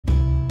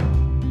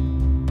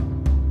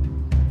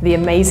The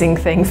amazing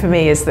thing for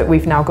me is that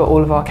we've now got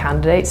all of our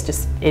candidates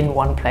just in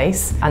one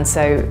place, and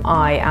so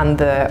I and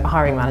the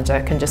hiring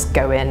manager can just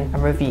go in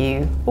and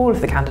review all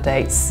of the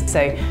candidates.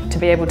 So to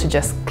be able to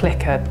just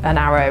click an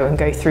arrow and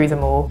go through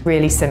them all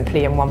really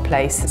simply in one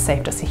place has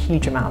saved us a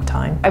huge amount of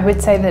time. I would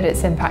say that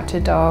it's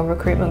impacted our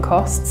recruitment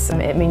costs.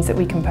 It means that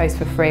we can post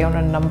for free on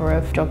a number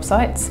of job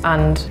sites,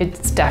 and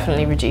it's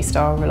definitely reduced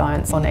our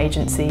reliance on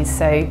agencies.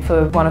 So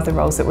for one of the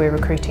roles that we're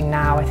recruiting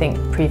now, I think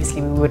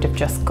previously we would have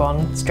just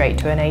gone straight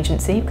to an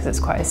agency because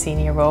it's quite a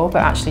senior role,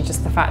 but actually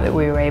just the fact that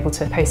we were able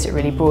to post it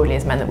really broadly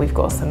has meant that we've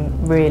got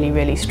some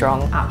really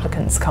strong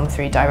applicants come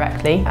through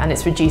directly, and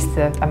it's reduced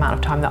the amount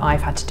of time that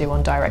I've had to do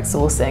on direct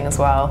sourcing as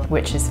well,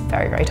 which is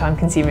very time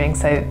consuming,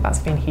 so that's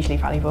been hugely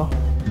valuable.